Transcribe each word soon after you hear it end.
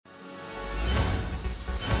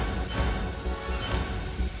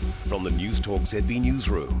From the Newstalk ZB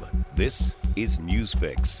Newsroom, this is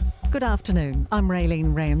Newsfix. Good afternoon, I'm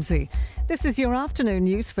Raylene Ramsey. This is your afternoon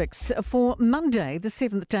Newsfix for Monday, the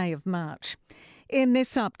 7th day of March. In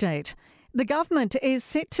this update, the government is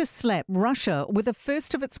set to slap Russia with a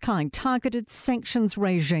first-of-its-kind targeted sanctions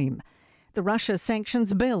regime. The Russia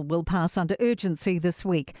sanctions bill will pass under urgency this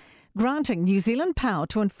week, granting New Zealand power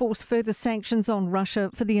to enforce further sanctions on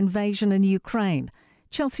Russia for the invasion in Ukraine.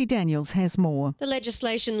 Chelsea Daniels has more. The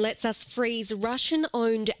legislation lets us freeze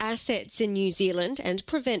Russian-owned assets in New Zealand and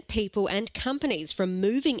prevent people and companies from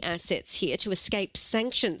moving assets here to escape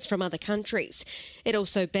sanctions from other countries. It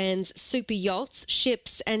also bans super yachts,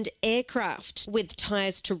 ships and aircraft with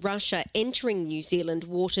ties to Russia entering New Zealand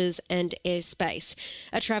waters and airspace.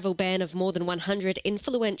 A travel ban of more than 100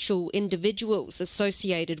 influential individuals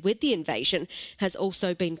associated with the invasion has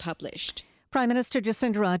also been published. Prime Minister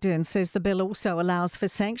Jacinda Ardern says the bill also allows for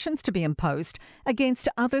sanctions to be imposed against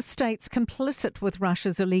other states complicit with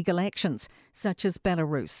Russia's illegal actions, such as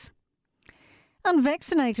Belarus.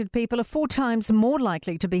 Unvaccinated people are 4 times more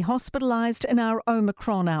likely to be hospitalised in our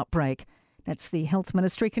Omicron outbreak. That's the Health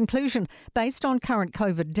Ministry conclusion based on current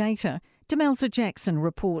COVID data. Demelza Jackson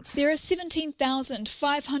reports. There are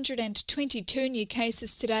 17,522 new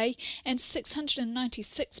cases today and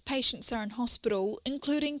 696 patients are in hospital,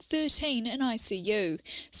 including 13 in ICU.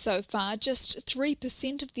 So far, just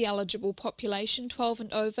 3% of the eligible population 12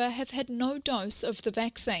 and over have had no dose of the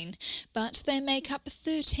vaccine, but they make up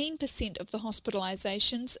 13% of the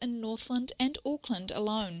hospitalisations in Northland and Auckland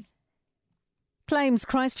alone. Claims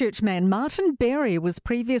Christchurch man Martin Berry was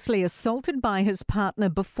previously assaulted by his partner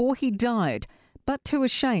before he died, but too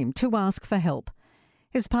ashamed to ask for help.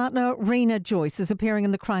 His partner, Rena Joyce, is appearing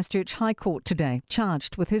in the Christchurch High Court today,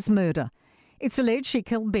 charged with his murder. It's alleged she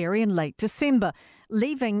killed Berry in late December,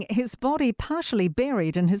 leaving his body partially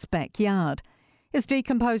buried in his backyard. His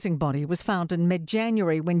decomposing body was found in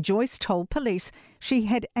mid-January when Joyce told police she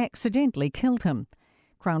had accidentally killed him.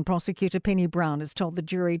 Crown Prosecutor Penny Brown has told the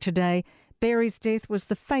jury today Berry's death was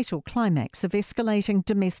the fatal climax of escalating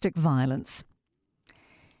domestic violence.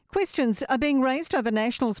 Questions are being raised over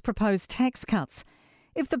National's proposed tax cuts.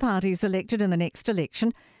 If the party is elected in the next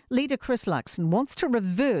election, leader Chris Luxon wants to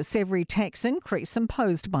reverse every tax increase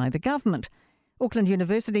imposed by the government. Auckland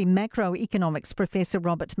University macroeconomics professor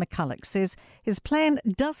Robert McCulloch says his plan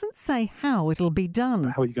doesn't say how it'll be done.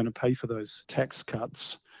 How are you going to pay for those tax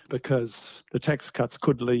cuts? Because the tax cuts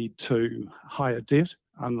could lead to higher debt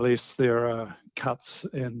unless there are cuts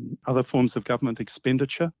in other forms of government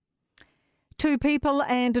expenditure. 2 people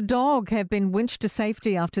and a dog have been winched to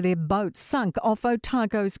safety after their boat sunk off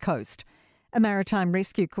Otago's coast. A Maritime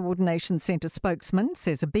Rescue Coordination Centre spokesman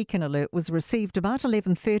says a beacon alert was received about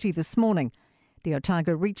 11:30 this morning. The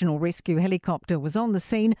Otago Regional Rescue helicopter was on the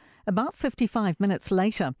scene about 55 minutes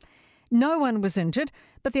later. No one was injured,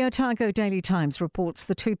 but the Otago Daily Times reports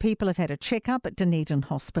the 2 people have had a check-up at Dunedin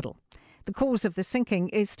Hospital. The cause of the sinking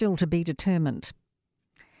is still to be determined.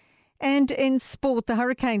 And in sport, the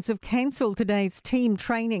Hurricanes have cancelled today's team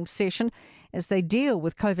training session as they deal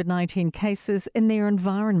with COVID-19 cases in their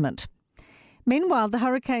environment. Meanwhile, the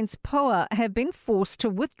Hurricanes Poa have been forced to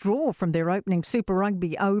withdraw from their opening Super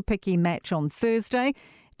Rugby Aupiki match on Thursday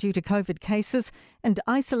due to COVID cases and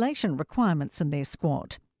isolation requirements in their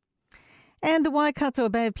squad. And the Waikato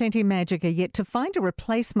Bay of Plenty Magic are yet to find a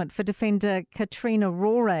replacement for defender Katrina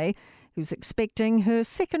Rore, who's expecting her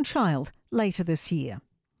second child later this year.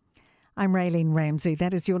 I'm Raylene Ramsey.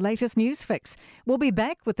 That is your latest news fix. We'll be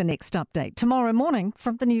back with the next update tomorrow morning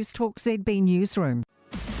from the Newstalk ZB Newsroom.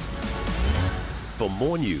 For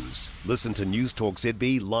more news, listen to Newstalk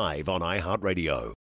ZB live on iHeartRadio.